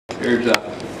Here's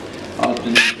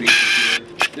Austin pieces here.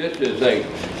 This is a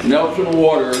Nelson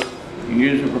water. You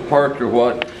use it for parts or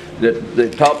what.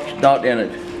 The top's not in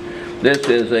it. This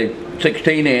is a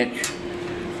 16-inch.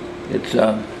 It's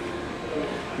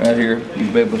right here.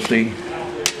 You'll be able to see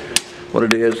what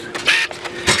it is.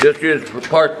 Just use it for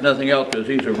parts, nothing else, because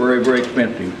these are very, very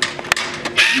expensive.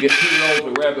 You get 2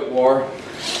 rolls of rabbit wire.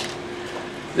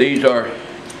 These are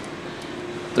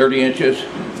 30 inches.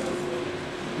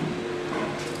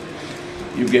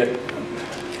 You get a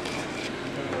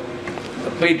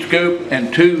feed scoop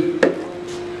and 2.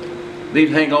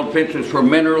 These hang on fences for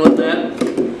mineral in that.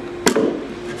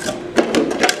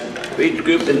 Feed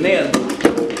scoop, and then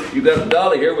you got a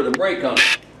dolly here with a brake on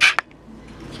it.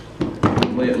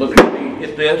 Look at me,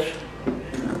 hit this,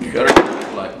 shut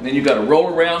it like. Then you got to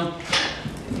roll around.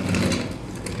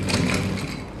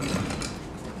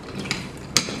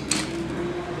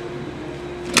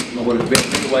 I don't know what it's been.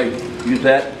 Anyway, use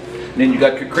that. And then you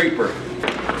got your creeper.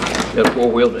 Got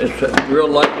 4 wheels. It's a real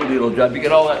lightweight little job. You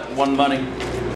get all that for one money.